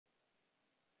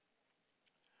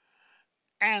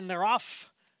And they're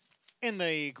off in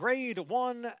the Grade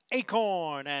 1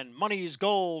 Acorn. And Money's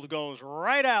Gold goes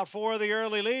right out for the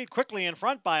early lead, quickly in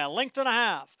front by a length and a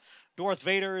half. Darth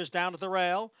Vader is down at the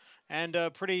rail. And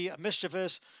Pretty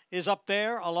Mischievous is up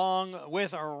there along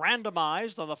with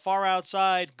Randomized on the far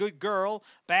outside. Good Girl.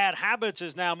 Bad Habits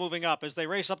is now moving up as they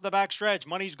race up the back stretch.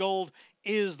 Money's Gold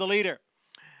is the leader.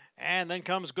 And then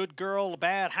comes Good Girl,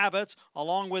 Bad Habits,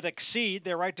 along with Exceed.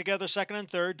 They're right together, second and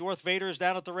third. Darth Vader is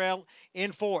down at the rail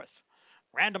in fourth.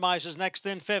 Randomized is next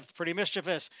in fifth. Pretty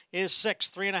Mischievous is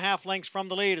sixth, 3.5 lengths from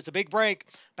the lead. It's a big break.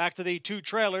 Back to the two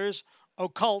trailers,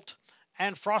 Occult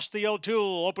and Frosty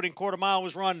O'Toole. Opening quarter mile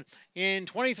was run in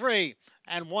 23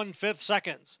 1/5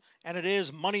 seconds. And it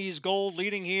is Money's Gold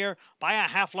leading here by a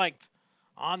half length.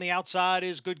 On the outside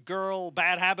is Good Girl,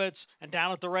 Bad Habits, and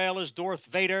down at the rail is Darth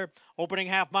Vader, opening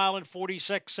half mile in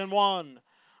 46 1.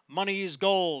 Money's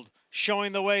Gold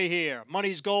showing the way here.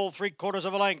 Money's Gold, 3/4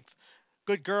 of a length.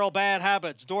 Good Girl, Bad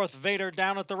Habits, Darth Vader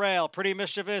down at the rail. Pretty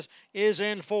Mischievous is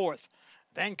in fourth.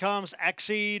 Then comes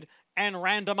Exceed and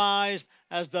Randomized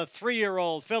as the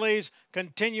 3-year-old fillies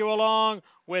continue along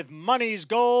with Money's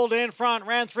Gold in front.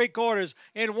 Ran 3/4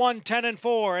 in 1:10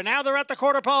 4. And now they're at the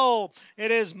quarter pole.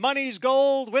 It is Money's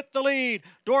Gold with the lead.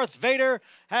 Darth Vader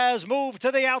has moved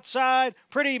to the outside.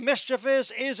 Pretty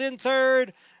Mischievous is in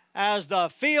third as the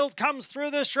field comes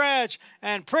through the stretch,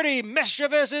 and Pretty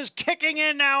Mischievous is kicking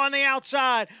in now on the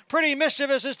outside. Pretty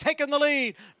Mischievous is taking the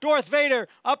lead. Darth Vader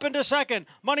up into second.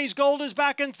 Money's Gold is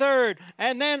back in third.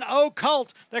 And then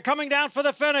Occult. They're coming down for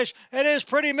the finish. It is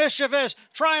Pretty Mischievous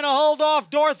trying to hold off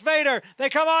Darth Vader. They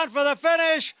come on for the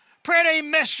finish. Pretty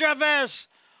Mischievous.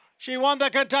 She won the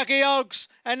Kentucky Oaks,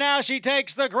 and now she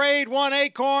takes the Grade 1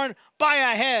 Acorn by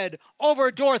a head over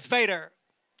Darth Vader.